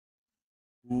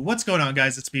What's going on,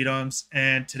 guys? It's Speedoms,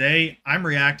 and today I'm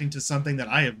reacting to something that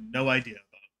I have no idea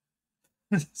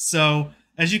about. So,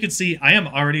 as you can see, I am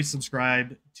already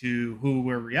subscribed to who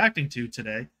we're reacting to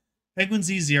today.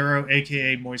 penguinz0,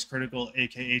 aka Moist Critical,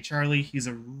 aka Charlie. He's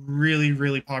a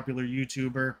really popular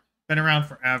YouTuber. Been around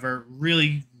forever.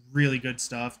 Really good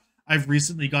stuff. I've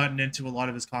recently gotten into a lot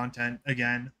of his content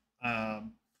again.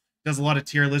 Does a lot of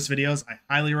tier list videos. I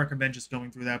highly recommend just going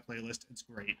through that playlist. It's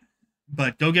great,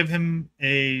 but go give him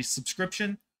a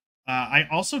subscription. I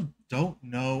also don't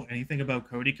know anything about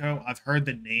codyko. I've heard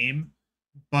the name,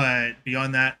 but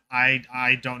beyond that,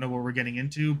 I don't know what we're getting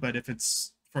into. But if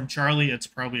it's from Charlie, it's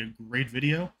probably a great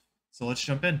video. So let's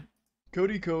jump in.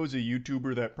 codyko is a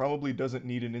YouTuber that probably doesn't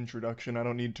need an introduction. I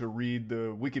don't need to read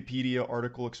the Wikipedia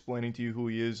article explaining to you who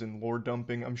he is and lore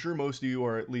dumping. I'm sure most of you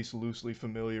are at least loosely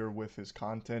familiar with his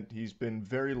content. He's been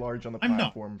very large on the I'm not.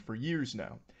 platform for years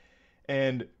now.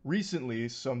 And recently,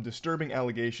 some disturbing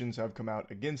allegations have come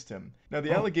out against him. Now,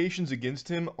 the Oh, allegations against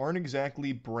him aren't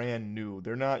exactly brand new.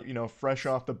 They're not, fresh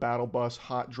off the battle bus,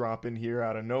 hot drop in here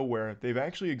out of nowhere. They've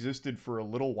actually existed for a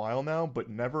little while now, but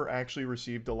never actually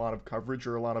received a lot of coverage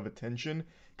or a lot of attention.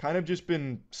 Kind of just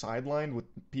been sidelined with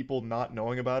people not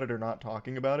knowing about it or not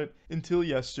talking about it until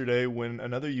yesterday when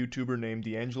another YouTuber named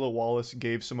D'Angelo Wallace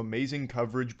gave some amazing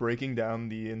coverage breaking down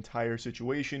the entire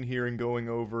situation here and going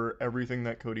over everything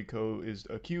that codyko is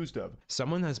accused of.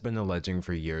 Someone has been alleging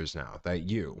for years now that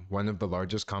you, one of the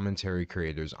largest commentary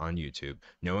creators on YouTube,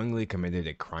 knowingly committed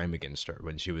a crime against her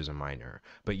when she was a minor.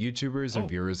 But YouTubers and oh,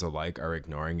 viewers alike are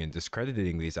ignoring and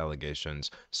discrediting these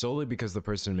allegations solely because the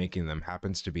person making them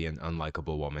happens to be an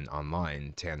unlikable woman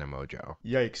online, Tana Mojo.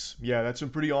 Yikes. Yeah, that's some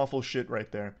pretty awful shit right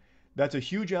there. That's a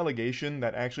huge allegation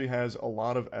that actually has a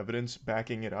lot of evidence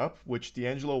backing it up, which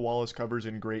D'Angelo Wallace covers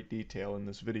in great detail in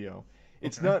this video.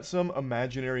 It's okay. not some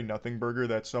imaginary nothing burger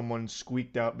that someone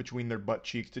squeaked out between their butt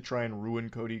cheeks to try and ruin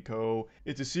codyko.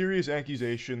 It's a serious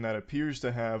accusation that appears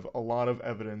to have a lot of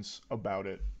evidence about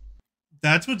it.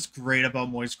 That's what's great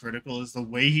about Moist Critical is the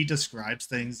way he describes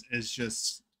things is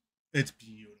just it's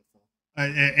beautiful.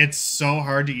 It's so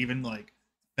hard to even like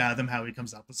fathom how he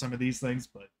comes up with some of these things,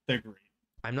 but they're great.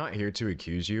 I'm not here to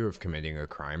accuse you of committing a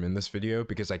crime in this video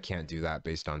because I can't do that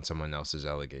based on someone else's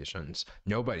allegations.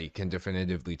 Nobody can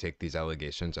definitively take these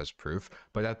allegations as proof,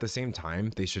 but at the same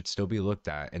time, they should still be looked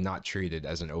at and not treated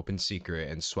as an open secret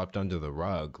and swept under the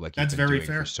rug like you've That's been very doing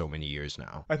for fair. so many years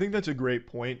now. I think that's a great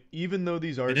point. Even though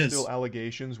these are It still is.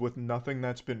 allegations with nothing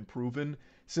that's been proven,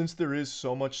 since there is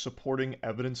so much supporting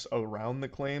evidence around the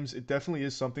claims, it definitely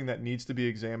is something that needs to be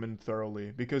examined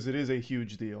thoroughly because it is a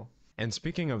huge deal. And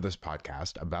speaking of this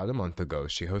podcast, about a month ago,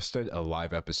 she hosted a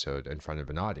live episode in front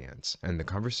of an audience, and the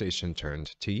conversation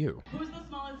turned to you. Who's the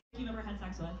smallest you've ever had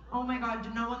sex with? Oh my god,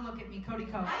 no one look at me,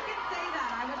 codyko. I can say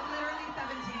that. I was literally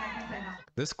 17. I can say that.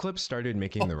 This clip started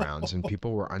making the rounds, and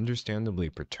people were understandably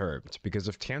perturbed because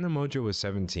if Tana Mojo was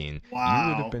 17, you would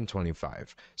have Wow. been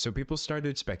 25. So people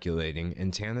started speculating,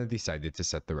 and Tana decided to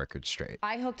set the record straight.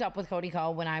 I hooked up with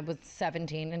codyko when I was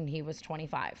 17 and he was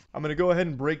 25. I'm going to go ahead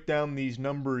and break down these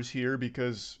numbers here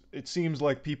because it seems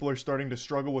like people are starting to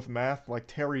struggle with math, like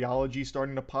teriology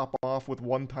starting to pop off with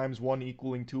 1 times 1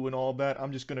 equaling 2 and all of that.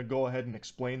 I'm just going to go ahead and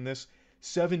explain this.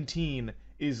 17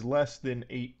 is less than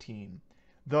 18.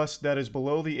 Thus, that is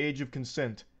below the age of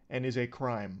consent and is a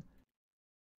crime.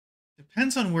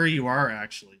 Depends on where you are,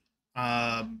 actually.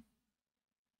 Let's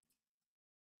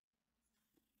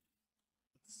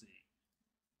see.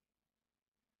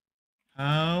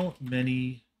 How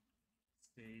many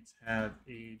states have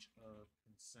age of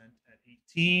consent at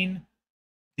 18?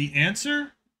 The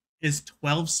answer is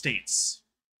 12 states.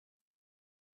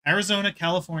 Arizona,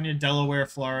 California, Delaware,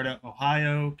 Florida,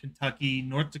 Ohio, Kentucky,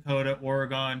 North Dakota,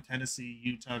 Oregon, Tennessee,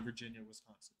 Utah, Virginia,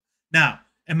 Wisconsin. Now,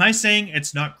 am I saying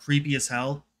it's not creepy as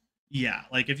hell? Yeah,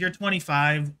 like if you're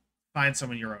 25, find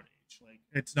someone your own age. Like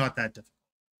it's not that difficult.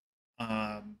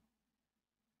 Um,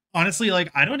 Honestly, like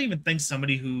I don't even think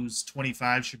somebody who's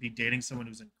 25 should be dating someone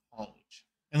who's in college,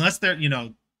 unless they're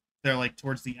like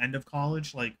towards the end of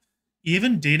college. Like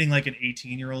even dating like an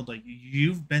 18-year-old, like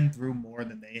you've been through more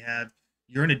than they have.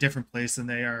 You're in a different place than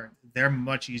they are. They're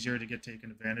much easier to get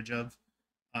taken advantage of.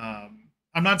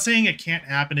 I'm not saying it can't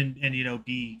happen and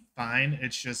be fine.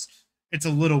 It's just it's a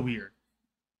little weird.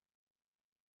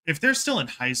 If they're still in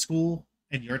high school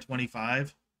and you're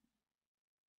 25,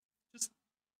 just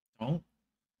don't.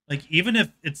 Like even if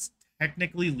it's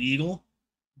technically legal,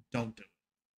 don't do it.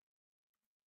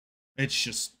 It's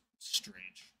just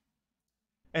strange.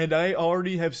 And I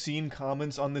already have seen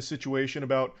comments on this situation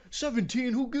about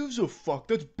 17, who gives a fuck?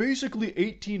 That's basically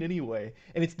 18 anyway.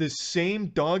 And it's this same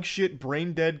dog shit,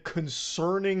 brain dead,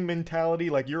 concerning mentality,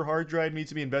 like your hard drive needs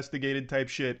to be investigated type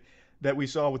shit that we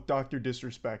saw with Dr.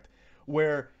 Disrespect,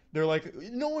 where they're like,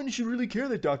 no one should really care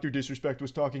that Dr. Disrespect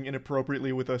was talking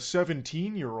inappropriately with a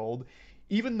 17-year-old.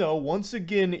 Even though, once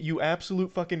again, you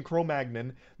absolute fucking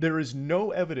Cro-Magnon, there is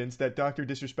no evidence that Dr.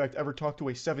 Disrespect ever talked to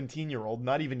a 17-year-old.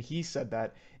 Not even he said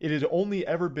that. It had only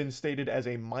ever been stated as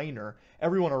a minor.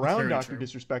 Everyone around Dr.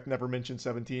 Disrespect never mentioned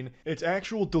 17. It's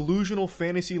actual delusional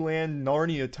Fantasyland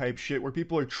Narnia type shit where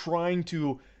people are trying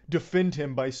to defend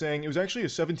him by saying it was actually a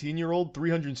 17-year-old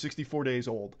 364 days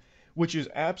old, which is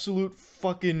absolute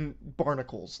fucking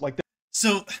barnacles. Like that.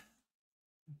 So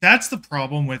that's the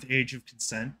problem with age of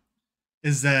consent,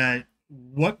 is that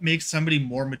what makes somebody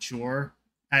more mature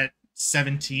at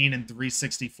 17 and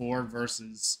 364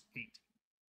 versus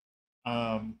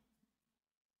 18?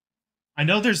 I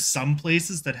know there's some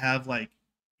places that have like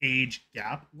age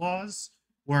gap laws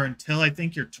where until I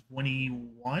think you're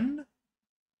 21,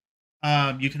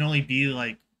 you can only be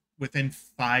like within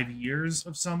 5 years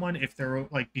of someone if they're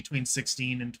like between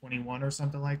 16 and 21 or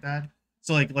something like that.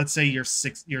 So like, let's say you're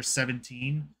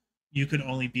 17, you could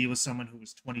only be with someone who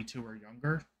was 22 or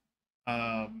younger.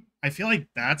 I feel like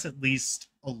that's at least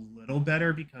a little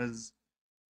better because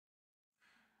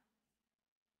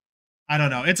I don't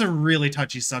know. It's a really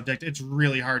touchy subject. It's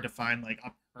really hard to find like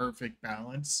a perfect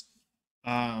balance.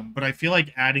 But I feel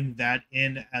like adding that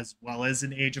in as well as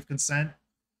an age of consent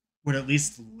would at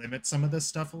least limit some of this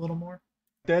stuff a little more.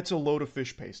 That's a load of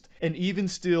fish paste. And even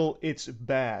still, it's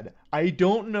bad. I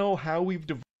don't know how we've...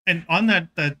 And on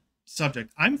that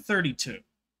subject, I'm 32.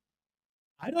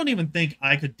 I don't even think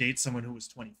I could date someone who was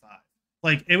 25.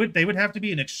 Like, they would have to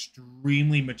be an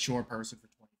extremely mature person for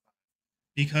 25.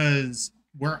 Because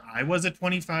where I was at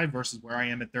 25 versus where I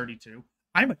am at 32,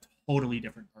 I'm a totally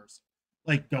different person.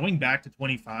 Like, going back to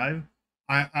 25,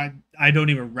 I don't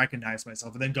even recognize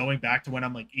myself. And then going back to when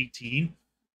I'm like 18,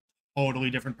 totally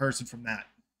different person from that.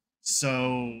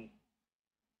 So,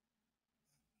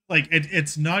 like,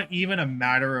 it's not even a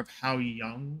matter of how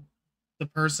young the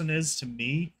person is to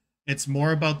me. It's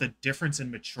more about the difference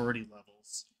in maturity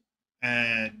levels.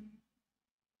 And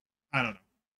I don't know.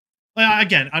 Like,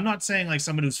 again, I'm not saying like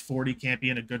someone who's 40 can't be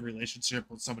in a good relationship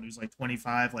with someone who's like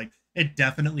 25. Like, it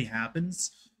definitely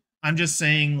happens. I'm just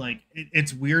saying, like,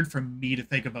 it's weird for me to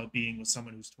think about being with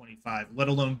someone who's 25, let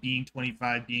alone being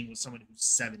 25, being with someone who's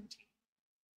 17.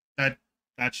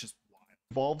 That's just wild.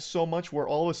 Evolved so much where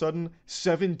all of a sudden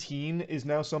 17 is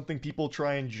now something people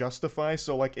try and justify.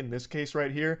 So like in this case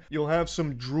right here, you'll have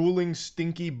some drooling,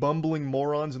 stinky, bumbling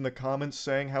morons in the comments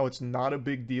saying how it's not a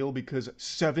big deal because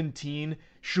 17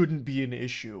 shouldn't be an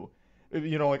issue.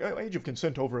 You know, like, age of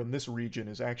consent over in this region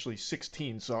is actually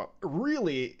 16, so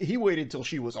really, he waited till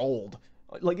she was old.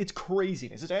 Like, it's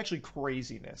craziness. It's actually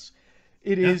craziness.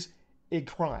 It is a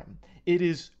crime. It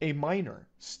is a minor.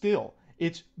 Still,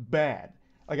 it's bad.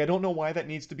 Like, I don't know why that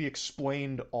needs to be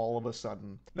explained all of a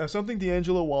sudden. Now, something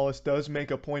D'Angelo Wallace does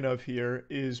make a point of here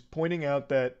is pointing out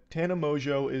that Tana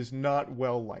Mongeau is not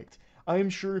well liked.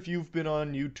 I'm sure if you've been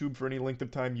on YouTube for any length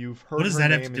of time, you've heard her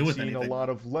name and seen a lot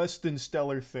of less than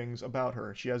stellar things about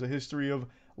her. She has a history of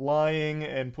lying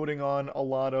and putting on a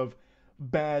lot of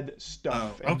bad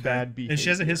stuff and bad behavior. And she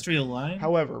has a history of lying?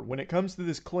 However, when it comes to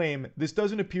this claim, this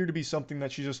doesn't appear to be something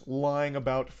that she's just lying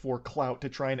about for clout to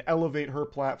try and elevate her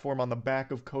platform on the back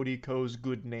of codyko's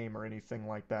good name or anything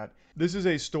like that. This is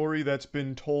a story that's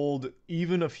been told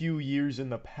even a few years in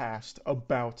the past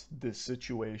about this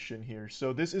situation here.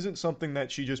 So this isn't something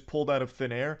that she just pulled out of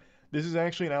thin air. This is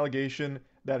actually an allegation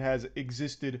that has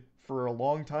existed for a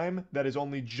long time that is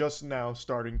only just now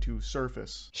starting to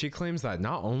surface. She claims that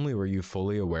not only were you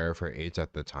fully aware of her age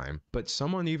at the time, but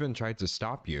someone even tried to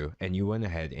stop you and you went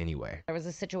ahead anyway. There was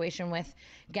a situation with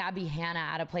Gabby Hanna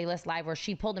at a Playlist Live where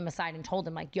she pulled him aside and told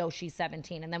him like, yo, she's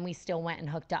 17, and then we still went and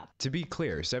hooked up. To be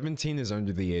clear, 17 is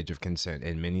under the age of consent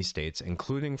in many states,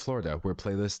 including Florida, where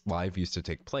Playlist Live used to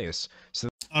take place. So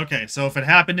okay, so if it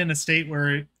happened in a state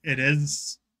where it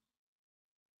is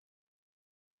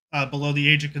below the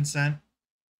age of consent,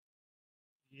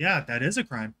 yeah, that is a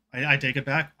crime. I take it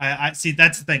back. I see,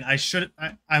 that's the thing.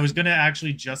 I was gonna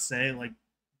actually just say, like,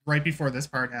 right before this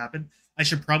part happened, I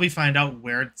should probably find out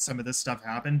where some of this stuff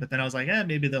happened, but then I was like,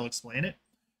 maybe they'll explain it.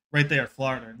 Right there,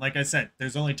 Florida. And like I said,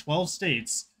 there's only 12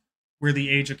 states where the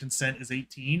age of consent is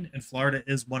 18, and Florida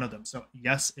is one of them. So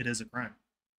yes, it is a crime.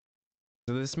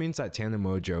 So this means that Tana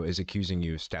Mongeau is accusing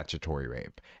you of statutory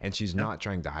rape, and she's not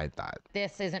trying to hide that.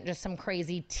 This isn't just some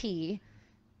crazy tea.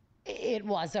 it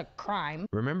was a crime.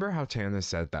 Remember how Tana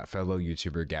said that fellow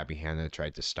YouTuber Gabby Hanna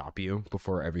tried to stop you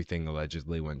before everything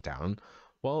allegedly went down?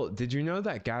 Well, did you know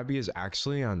that Gabby is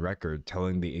actually on record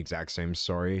telling the exact same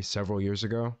story several years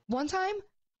ago? One time,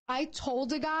 I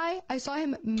told a guy, I saw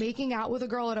him making out with a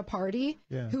girl at a party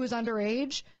who was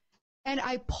underage, and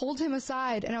I pulled him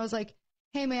aside and I was like,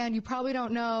 hey man, you probably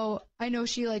don't know, I know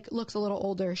she like looks a little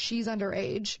older, she's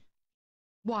underage,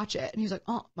 watch it. And he's like,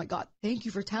 oh my god, thank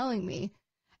you for telling me.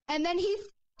 And then he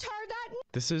turned that.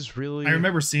 This is really, I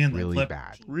remember seeing that really clip.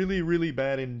 bad. Really, really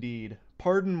bad indeed.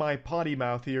 Pardon my potty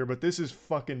mouth here, but this is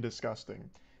fucking disgusting.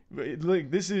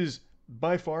 Like, this is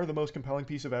by far the most compelling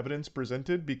piece of evidence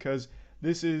presented, because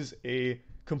this is a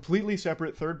completely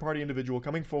separate third-party individual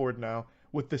coming forward now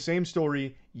with the same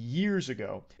story years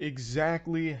ago,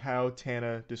 exactly how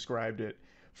Tana described it.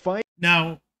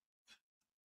 Now,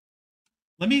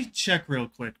 let me check real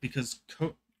quick, because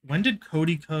when did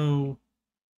codyko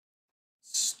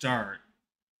start?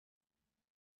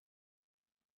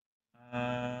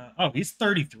 Oh, he's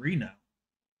 33 now.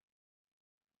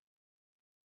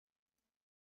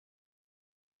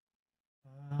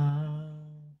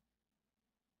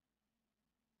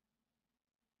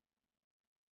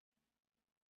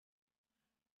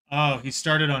 Oh, he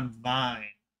started on Vine.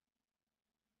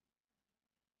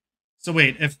 So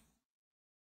wait, if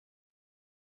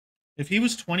he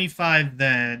was 25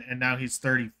 then and now he's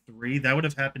 33, that would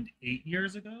have happened 8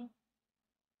 years ago?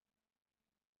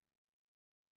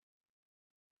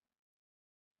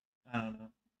 I don't know.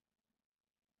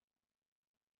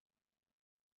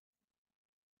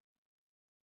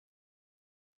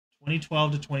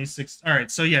 (2012 to 2016). All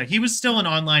right, so yeah, he was still an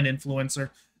online influencer.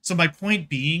 So my point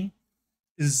being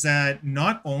is that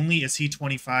not only is he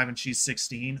 25 and she's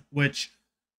 16, which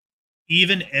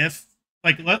even if,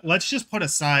 like, let's just put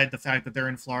aside the fact that they're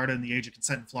in Florida and the age of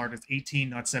consent in Florida is 18,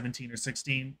 not 17 or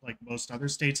 16, like most other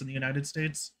states in the United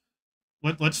States.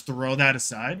 Let's throw that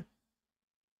aside.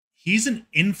 He's an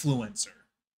influencer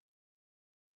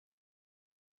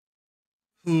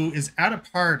who is at a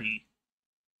party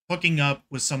hooking up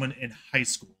with someone in high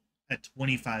school at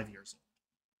 25 years old.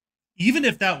 Even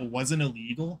if that wasn't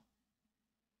illegal,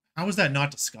 how is that not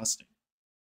disgusting?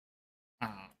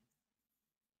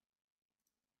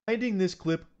 Finding this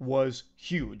clip was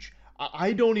huge.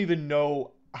 I don't even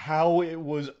know how it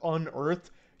was unearthed.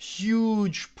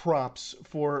 Huge props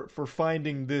for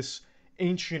finding this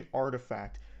ancient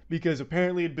artifact, because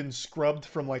apparently it had been scrubbed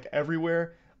from like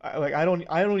everywhere. I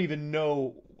don't even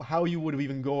know how you would have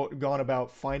even gone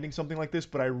about finding something like this,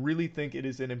 but I really think it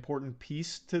is an important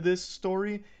piece to this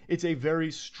story. It's a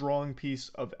very strong piece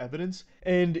of evidence,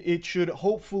 and it should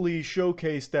hopefully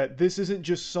showcase that this isn't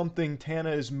just something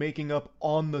Tana is making up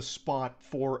on the spot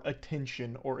for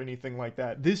attention or anything like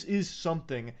that. This is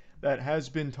something that has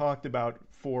been talked about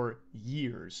for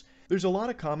years. There's a lot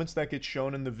of comments that get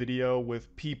shown in the video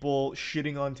with people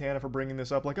shitting on Tana for bringing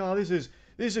this up, like, oh, this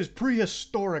is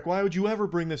prehistoric. Why would you ever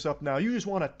bring this up now? You just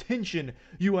want attention,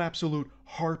 you absolute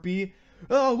harpy.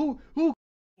 Oh, who?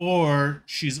 Or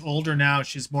she's older now,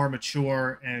 she's more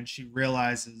mature, and she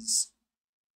realizes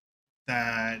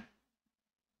that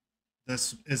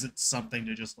this isn't something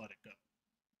to just let it go.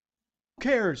 Who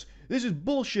cares? This is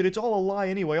bullshit. It's all a lie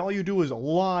anyway. All you do is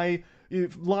lie.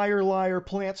 Liar, liar,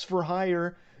 plants for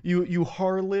hire. You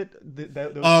harlot. The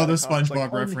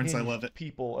SpongeBob reference. I love it.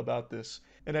 People about this.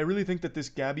 And I really think that this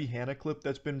Gabby Hanna clip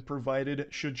that's been provided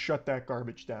should shut that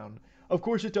garbage down. Of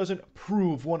course, it doesn't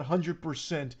prove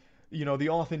 100%, the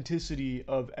authenticity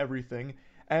of everything.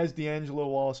 As D'Angelo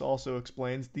Wallace also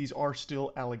explains, these are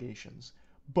still allegations.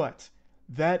 But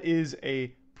that is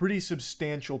a pretty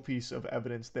substantial piece of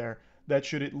evidence there that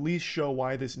should at least show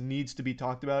why this needs to be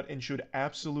talked about and should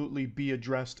absolutely be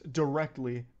addressed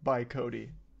directly by Cody.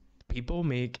 People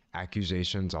make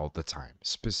accusations all the time,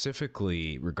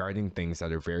 specifically regarding things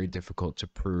that are very difficult to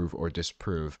prove or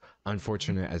disprove,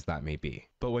 unfortunate as that may be.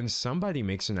 But when somebody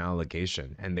makes an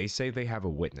allegation and they say they have a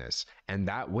witness, and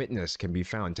that witness can be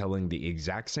found telling the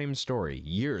exact same story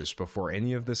years before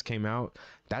any of this came out,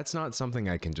 that's not something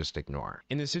I can just ignore.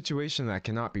 In a situation that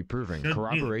cannot be proven,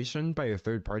 corroboration by a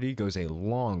third party goes a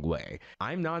long way.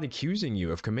 I'm not accusing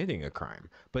you of committing a crime,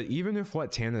 but even if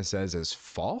what Tana says is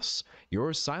false,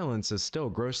 your silence is still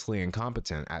grossly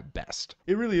incompetent at best.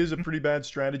 It really is a pretty bad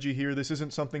strategy here. This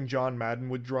isn't something John Madden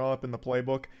would draw up in the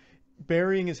playbook.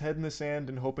 Burying his head in the sand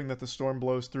and hoping that the storm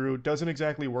blows through doesn't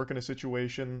exactly work in a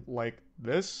situation like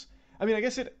this. I mean, I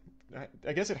guess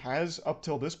it has up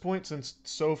till this point, since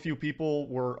so few people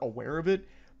were aware of it,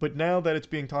 But now that it's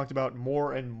being talked about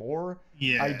more and more,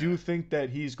 Yeah. I do think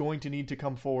that he's going to need to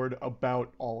come forward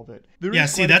about all of it. Yeah,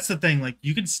 see, that's the thing. Like,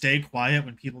 you can stay quiet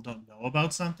when people don't know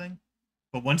about something,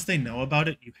 but once they know about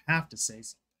it, you have to say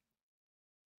something.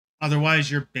 Otherwise,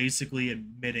 you're basically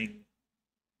admitting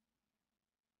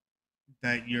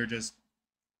that you're just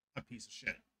a piece of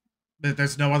shit.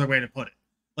 There's no other way to put it.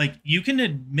 Like, you can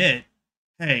admit,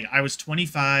 hey, I was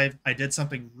 25, I did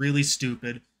something really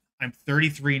stupid, I'm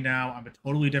 33 now, I'm a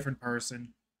totally different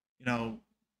person. You know,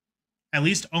 at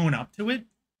least own up to it.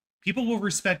 People will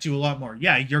respect you a lot more.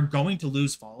 Yeah, you're going to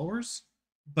lose followers,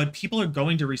 but people are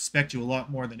going to respect you a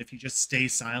lot more than if you just stay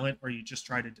silent or you just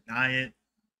try to deny it.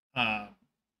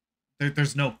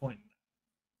 There's no point in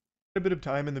that. A bit of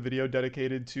time in the video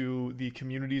dedicated to the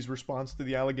community's response to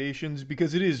the allegations,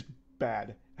 because it is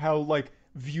bad how, like,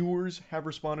 viewers have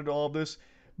responded to all of this.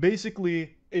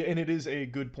 Basically, and it is a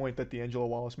good point that D'Angelo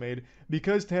Wallace made,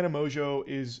 because Tana Mongeau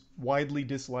is widely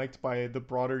disliked by the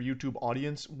broader YouTube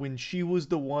audience. When she was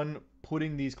the one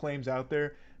putting these claims out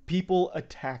there, people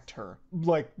attacked her,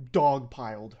 like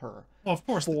dogpiled her. Well, of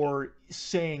course, for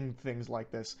saying things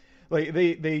like this. Like,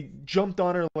 they jumped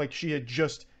on her like she had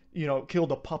just, you know,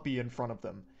 killed a puppy in front of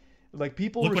them. Like,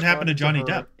 people look what happened to Johnny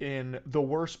Depp in the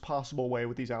worst possible way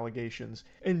with these allegations.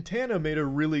 And Tana made a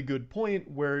really good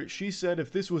point where she said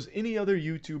if this was any other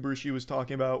YouTuber she was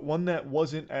talking about, one that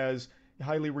wasn't as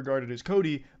highly regarded as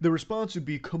Cody, the response would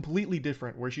be completely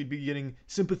different, where she'd be getting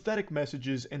sympathetic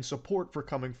messages and support for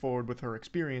coming forward with her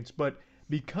experience. But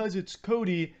because it's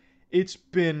Cody, it's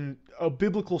been a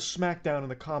biblical smackdown in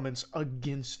the comments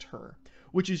against her,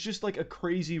 which is just like a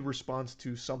crazy response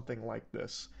to something like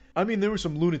this. I mean, there were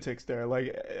some lunatics there,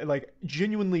 like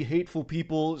genuinely hateful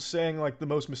people saying like the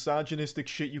most misogynistic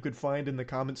shit you could find in the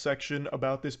comment section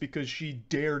about this because she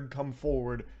dared come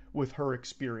forward with her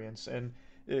experience and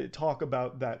talk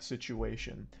about that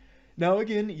situation. Now,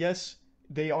 again, yes,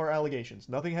 they are allegations.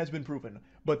 Nothing has been proven,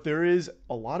 but there is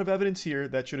a lot of evidence here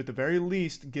that should at the very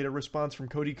least get a response from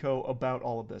codyko about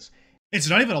all of this. It's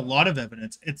not even a lot of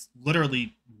evidence. It's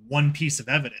literally one piece of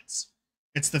evidence.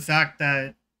 It's the fact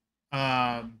that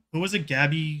who was it?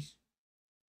 Gabby.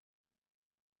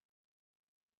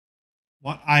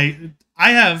 What I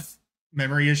have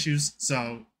memory issues,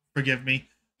 so forgive me.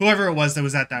 Whoever it was that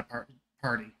was at that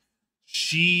party,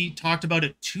 she talked about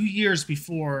it 2 years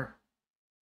before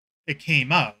it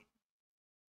came out,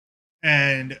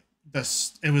 and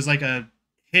it was like a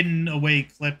hidden away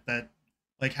clip that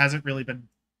like hasn't really been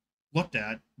looked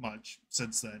at much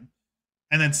since then.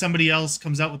 And then somebody else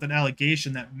comes out with an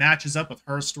allegation that matches up with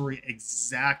her story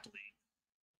exactly.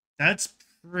 That's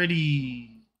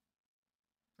pretty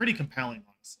compelling,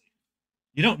 honestly.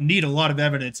 You don't need a lot of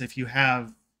evidence if you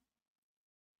have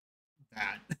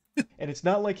that. And it's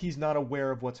not like he's not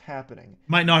aware of what's happening.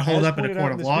 Might not hold up in a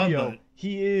court of law, video, but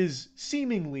he is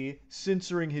seemingly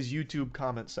censoring his YouTube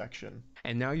comment section.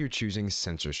 And now you're choosing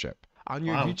censorship. On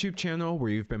your Wow. YouTube channel, where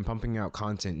you've been pumping out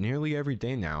content nearly every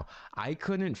day now, I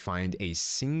couldn't find a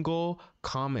single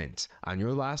comment on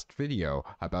your last video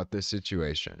about this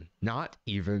situation. Not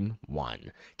even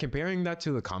one. Comparing that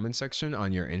to the comment section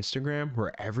on your Instagram,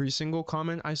 where every single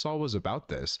comment I saw was about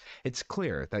this, it's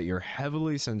clear that you're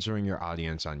heavily censoring your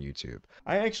audience on YouTube.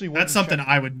 I actually that's something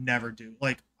I would never do.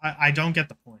 Like, I don't get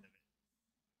the point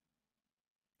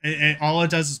of it. All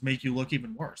it does is make you look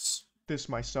even worse. This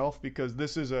myself, because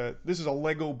this is a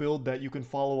Lego build that you can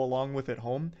follow along with at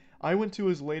home. I went to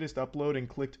his latest upload and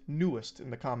clicked newest in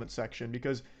the comment section,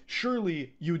 because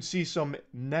surely you'd see some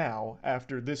now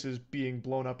after this is being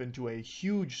blown up into a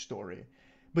huge story.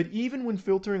 But even when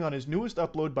filtering on his newest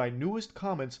upload by newest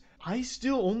comments, I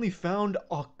still only found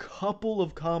a couple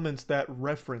of comments that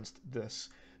referenced this.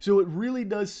 So it really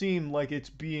does seem like it's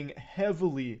being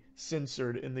heavily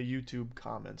censored in the YouTube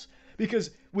comments. Because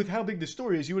with how big the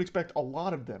story is, you would expect a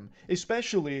lot of them,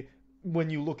 especially when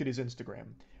you look at his Instagram.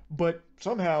 But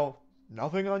somehow,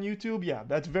 nothing on YouTube? Yeah,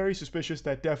 that's very suspicious.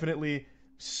 That definitely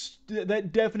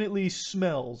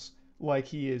smells like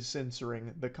he is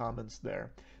censoring the comments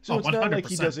there. So it's not like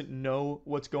he doesn't know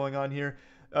what's going on here.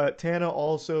 Tana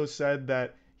also said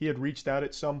that he had reached out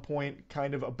at some point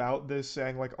kind of about this,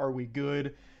 saying like, are we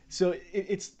good? So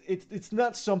it's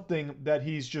not something that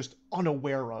he's just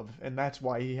unaware of, and that's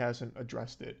why he hasn't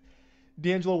addressed it.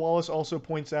 D'Angelo Wallace also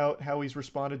points out how he's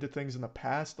responded to things in the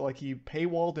past, like he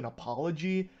paywalled an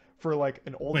apology for like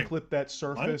an old clip that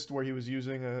surfaced where he was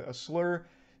using a slur.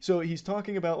 So he's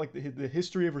talking about like the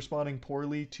history of responding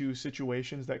poorly to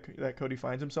situations that Cody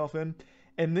finds himself in,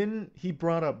 and then he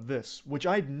brought up this, which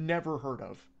I'd never heard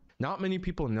of. Not many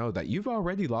people know that you've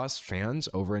already lost fans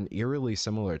over an eerily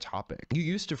similar topic. You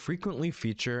used to frequently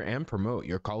feature and promote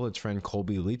your college friend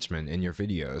Colby Leachman in your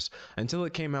videos, until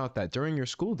it came out that during your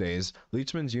school days,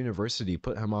 Leachman's university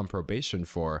put him on probation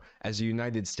for, as a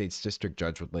United States District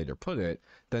Judge would later put it,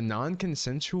 the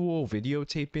non-consensual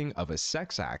videotaping of a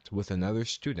sex act with another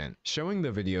student, showing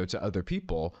the video to other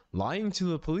people, lying to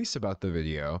the police about the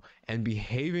video, and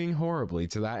behaving horribly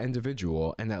to that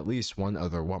individual and at least one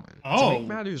other woman. To make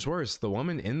matters worse, the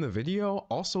woman in the video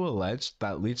also alleged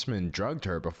that Leachman drugged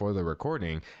her before the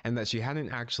recording and that she hadn't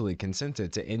actually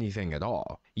consented to anything at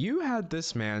all. You had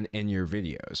this man in your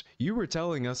videos. You were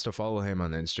telling us to follow him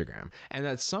on Instagram, and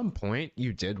at some point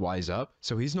you did wise up,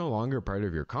 so he's no longer part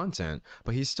of your content,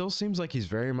 but he still seems like he's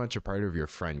very much a part of your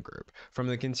friend group. From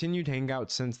the continued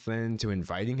hangout since then to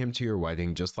inviting him to your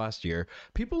wedding just last year,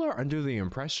 people are under the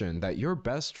impression that you're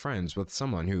best friends with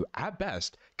someone who, at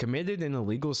best, committed an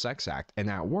illegal sex act and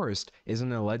at worst is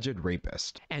an alleged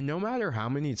rapist. And no matter how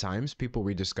many times people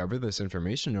rediscover this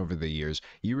information over the years,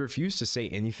 you refuse to say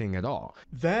anything at all.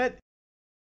 That's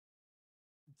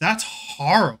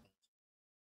horrible.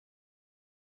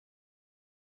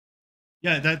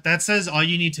 Yeah, that says all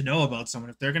you need to know about someone.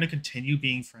 If they're going to continue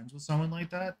being friends with someone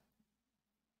like that,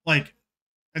 like,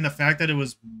 and the fact that it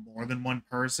was more than one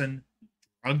person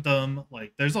drugged them,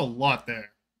 like, there's a lot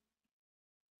there.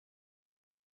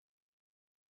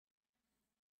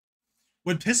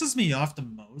 What pisses me off the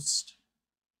most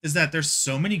is that there's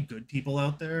so many good people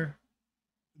out there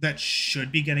that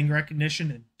should be getting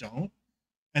recognition and don't.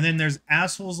 And then there's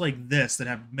assholes like this that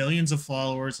have millions of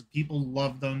followers and people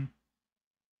love them.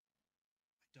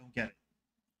 I don't get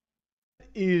it.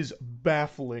 Is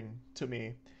baffling to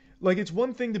me. Like, it's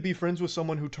one thing to be friends with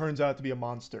someone who turns out to be a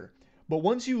monster. But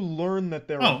once you learn that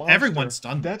they're a monster, everyone's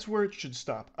done that. That's where it should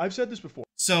stop. I've said this before.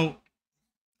 So,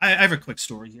 I have a quick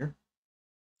story here.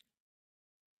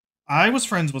 I was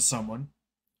friends with someone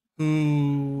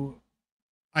who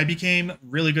I became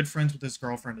really good friends with his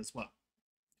girlfriend as well.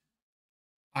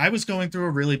 I was going through a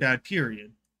really bad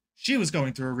period. She was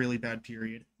going through a really bad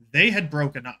period. They had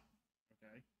broken up.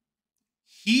 Okay.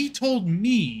 He told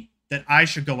me that I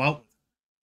should go out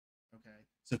with her. Okay.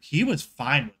 So he was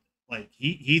fine with it. Like,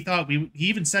 he thought he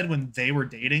even said when they were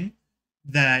dating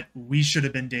that we should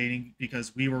have been dating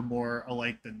because we were more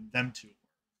alike than them two were.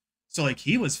 So, like,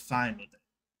 he was fine with it.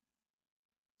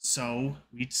 So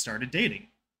we started dating.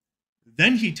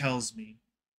 Then he tells me,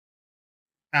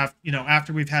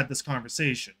 after we've had this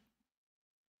conversation,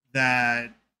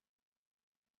 that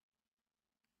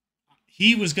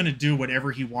he was going to do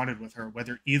whatever he wanted with her,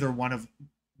 whether either one of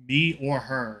me or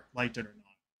her liked it or not.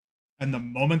 And the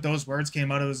moment those words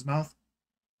came out of his mouth,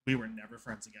 we were never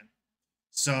friends again.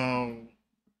 So,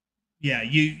 yeah,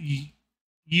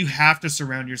 you have to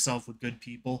surround yourself with good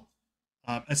people,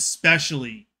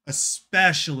 especially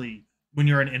when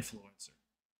you're an influencer.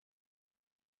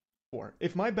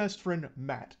 If my best friend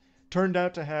Matt turned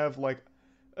out to have like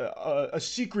a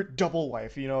secret double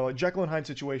life, a Jekyll and Hyde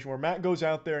situation where Matt goes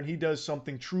out there and he does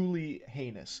something truly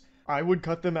heinous, I would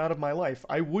cut them out of my life.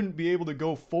 I wouldn't be able to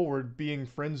go forward being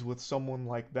friends with someone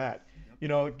like that.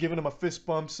 Giving him a fist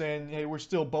bump saying, hey, we're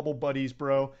still bubble buddies,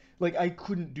 bro. Like, I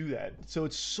couldn't do that. So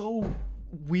it's so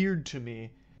weird to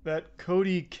me that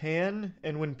Cody can,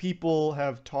 and when people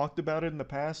have talked about it in the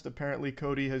past, apparently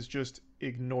Cody has just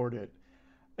ignored it.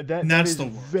 That is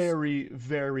very,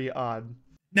 very odd.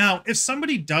 Now, if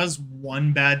somebody does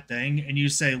one bad thing and you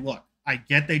say, look, I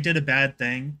get they did a bad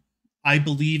thing, I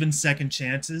believe in second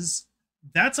chances,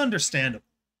 that's understandable.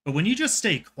 But when you just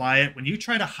stay quiet, when you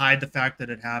try to hide the fact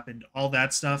that it happened, all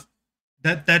that stuff,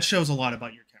 that shows a lot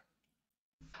about your character.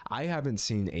 I haven't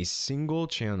seen a single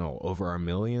channel over 1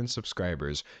 million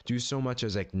subscribers do so much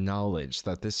as acknowledge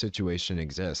that this situation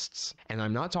exists. And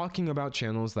I'm not talking about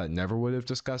channels that never would have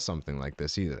discussed something like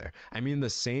this either. I mean the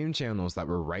same channels that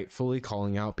were rightfully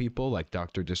calling out people like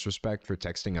Dr. Disrespect for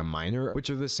texting a minor, which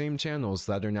are the same channels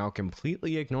that are now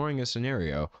completely ignoring a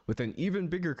scenario with an even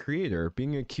bigger creator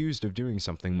being accused of doing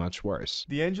something much worse.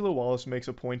 D'Angelo Wallace makes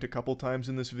a point a couple times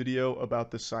in this video about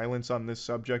the silence on this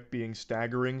subject being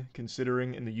staggering,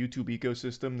 considering in the YouTube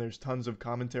ecosystem there's tons of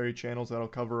commentary channels that'll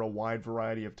cover a wide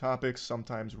variety of topics,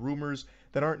 sometimes rumors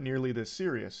that aren't nearly this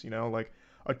serious, like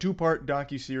a 2-part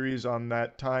docuseries on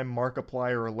that time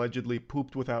Markiplier allegedly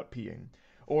pooped without peeing.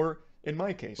 Or, in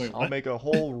my case, I'll make a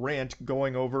whole rant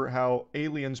going over how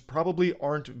aliens probably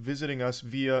aren't visiting us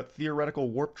via theoretical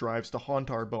warp drives to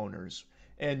haunt our boners.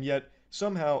 And yet,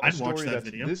 somehow, a story that's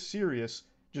this serious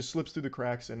just slips through the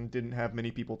cracks and didn't have many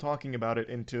people talking about it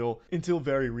until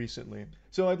very recently.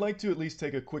 So I'd like to at least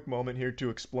take a quick moment here to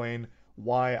explain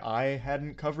why I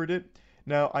hadn't covered it.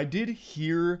 Now, I did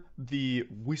hear the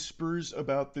whispers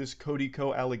about this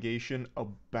codyko allegation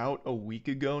about a week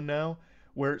ago now,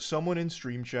 where someone in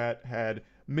stream chat had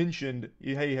mentioned,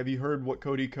 hey, have you heard what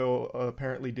codyko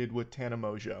apparently did with Tana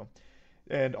Mojo?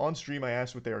 And on stream, I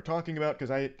asked what they were talking about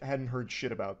because I hadn't heard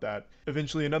shit about that.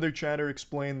 Eventually, another chatter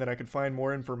explained that I could find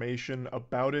more information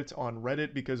about it on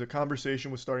Reddit because a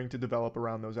conversation was starting to develop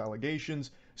around those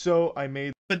allegations. So I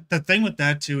made. But the thing with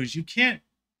that too is you can't,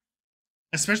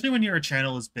 especially when you're a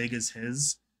channel as big as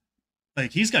his,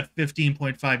 like he's got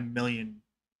 15.5 million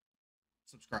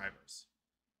subscribers.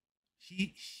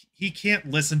 He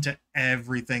can't listen to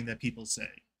everything that people say,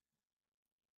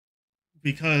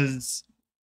 because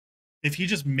if he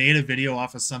just made a video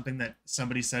off of something that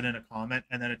somebody said in a comment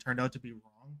and then it turned out to be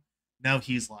wrong, now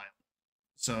he's liable.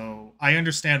 So I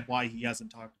understand why he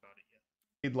hasn't talked about it yet.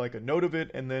 Made like a note of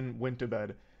it and then went to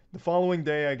bed. The following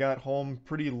day, I got home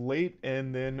pretty late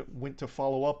and then went to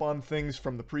follow up on things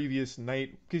from the previous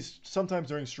night. Because sometimes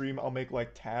during stream, I'll make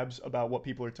like tabs about what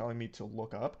people are telling me to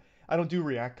look up. I don't do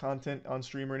react content on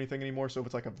stream or anything anymore, so if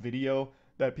it's like a video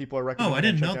that people are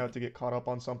recommending to check out to get caught up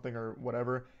on something or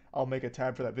whatever, I'll make a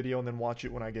tab for that video and then watch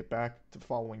it when I get back to the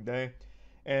following day.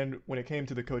 And when it came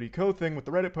to the codyko thing with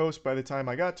the Reddit post, by the time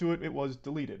I got to it, it was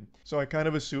deleted. So I kind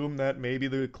of assumed that maybe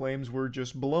the claims were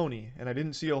just baloney, and I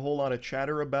didn't see a whole lot of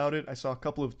chatter about it. I saw a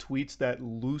couple of tweets that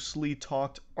loosely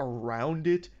talked around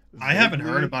it. I haven't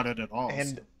heard about it at all.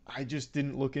 And so I just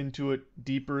didn't look into it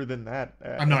deeper than that.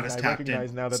 I'm not as tapped in. I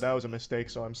recognize now that that was a mistake,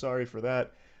 so I'm sorry for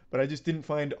that. But I just didn't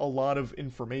find a lot of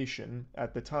information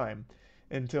at the time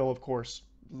until, of course,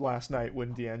 last night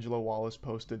when D'Angelo Wallace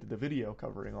posted the video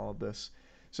covering all of this.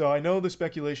 So I know the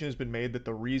speculation has been made that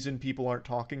the reason people aren't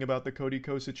talking about the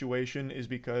codyko situation is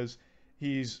because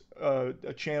he's a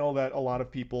channel that a lot of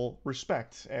people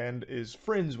respect and is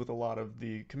friends with a lot of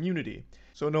the community.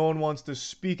 So no one wants to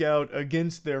speak out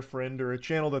against their friend or a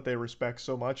channel that they respect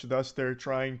so much, thus they're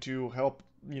trying to help,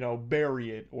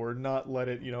 bury it or not let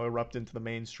it, erupt into the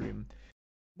mainstream.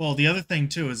 Well, the other thing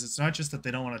too is it's not just that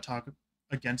they don't want to talk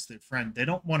against their friend. They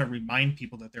don't want to remind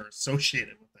people that they're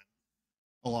associated with it.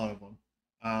 A lot of them.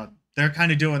 They're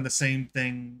kind of doing the same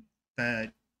thing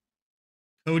that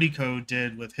codyko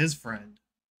did with his friend,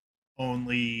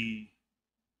 only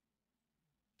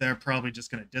they're probably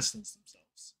just going to distance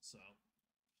themselves. So,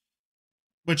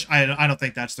 which I don't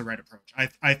think that's the right approach.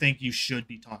 I think you should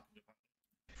be talking about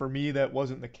it. For me, that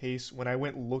wasn't the case. When I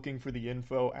went looking for the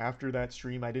info after that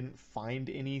stream, I didn't find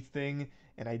anything,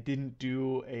 and I didn't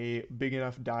do a big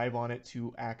enough dive on it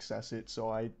to access it, so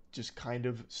I just kind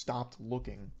of stopped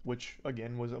looking, which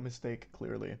again was a mistake,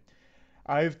 clearly.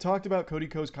 I've talked about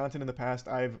codyko's content in the past.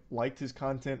 I've liked his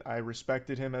content. I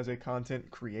respected him as a content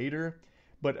creator,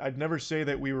 but I'd never say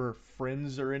that we were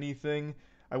friends or anything.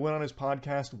 I went on his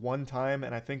podcast one time,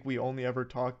 and I think we only ever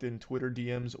talked in Twitter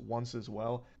DMs once as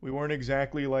well. We weren't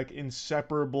exactly like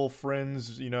inseparable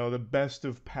friends, the best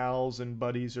of pals and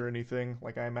buddies or anything.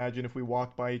 Like, I imagine if we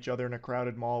walked by each other in a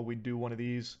crowded mall, we'd do one of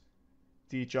these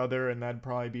to each other, and that'd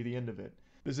probably be the end of it.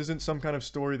 This isn't some kind of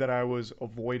story that I was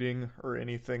avoiding or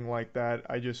anything like that.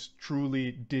 I just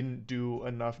truly didn't do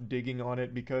enough digging on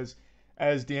it because,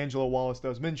 as D'Angelo Wallace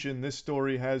does mention, this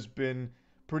story has been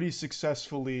pretty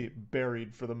successfully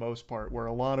buried for the most part, where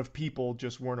a lot of people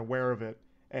just weren't aware of it,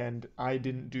 and I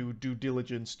didn't do due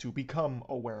diligence to become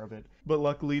aware of it. But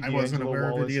luckily, D'Angelo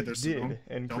Wallace did,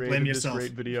 and created this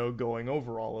great video going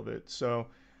over all of it. So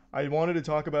I wanted to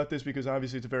talk about this because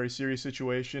obviously it's a very serious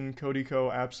situation.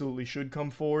 codyko absolutely should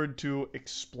come forward to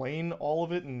explain all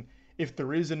of it, and if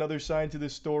there is another side to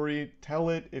this story, tell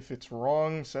it. If it's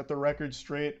wrong, set the record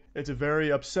straight. It's a very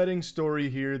upsetting story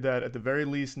here that at the very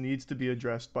least needs to be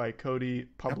addressed by Cody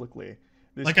publicly.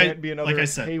 This can't be another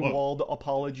paywalled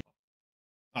apology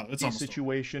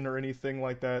situation or anything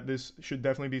like that. This should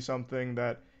definitely be something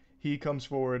that he comes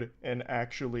forward and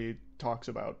actually talks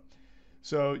about.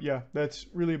 So yeah, that's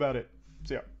really about it.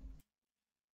 So yeah.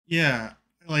 Yeah,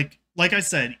 like I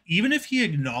said, even if he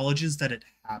acknowledges that it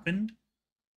happened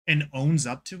and owns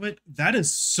up to it, that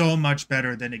is so much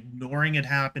better than ignoring it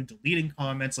happened, deleting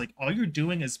comments. Like, all you're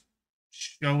doing is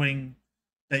showing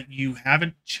that you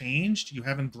haven't changed, you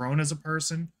haven't grown as a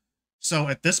person. So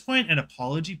at this point, an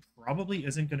apology probably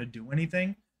isn't going to do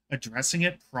anything. Addressing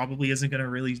it probably isn't going to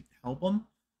really help him.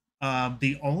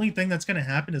 The only thing that's going to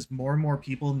happen is more and more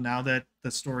people, now that the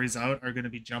story's out, are going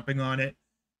to be jumping on it,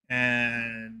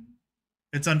 and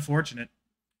it's unfortunate.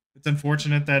 It's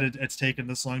unfortunate that it's taken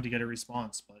this long to get a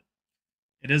response, but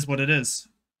it is what it is.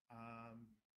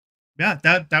 Yeah,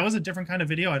 that was a different kind of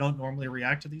video. I don't normally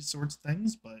react to these sorts of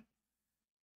things, but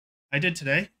I did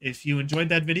today. If you enjoyed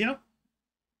that video,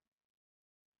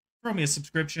 throw me a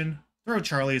subscription, throw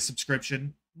Charlie a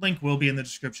subscription. Link will be in the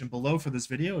description below for this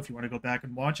video if you want to go back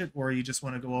and watch it, or you just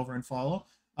want to go over and follow.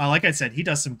 Like I said, he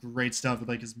does some great stuff with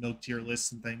like his milk tier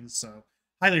lists and things, so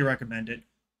highly recommend it.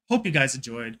 Hope you guys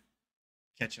enjoyed.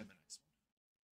 Catch you on the next one.